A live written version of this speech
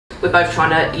we're both trying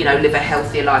to, you know, live a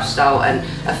healthier lifestyle and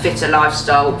a fitter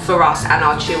lifestyle for us and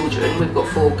our children. We've got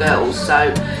 4 girls,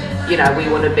 so, you know, we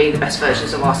want to be the best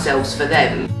versions of ourselves for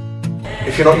them.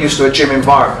 If you're not used to a gym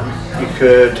environment, it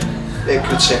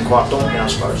could seem quite daunting, I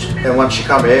suppose. Then once you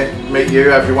come here, meet you,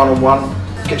 have your one-on-one,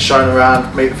 get shown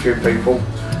around, meet a few people.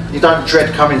 You don't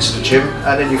dread coming to the gym,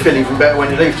 and then you feel even better when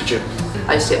you leave the gym.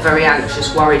 I used to get very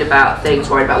anxious, worried about things,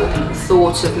 worried about what people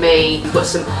thought of me. We've got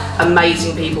some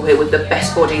amazing people here with the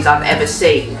best bodies I've ever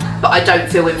seen, but I don't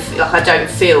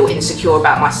feel insecure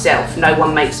about myself. No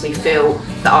one makes me feel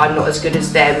that I'm not as good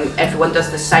as them. Everyone does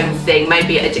the same thing,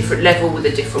 maybe at a different level with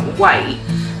a different weight,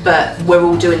 but we're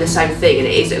all doing the same thing, and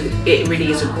it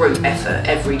really is a group effort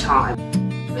every time.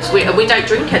 We don't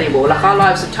drink anymore. Like, our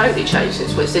lives have totally changed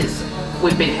since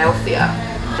we've been healthier.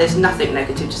 There's nothing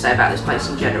negative to say about this place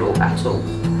in general at all.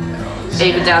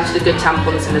 Even down to the good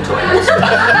tampons in the toilets.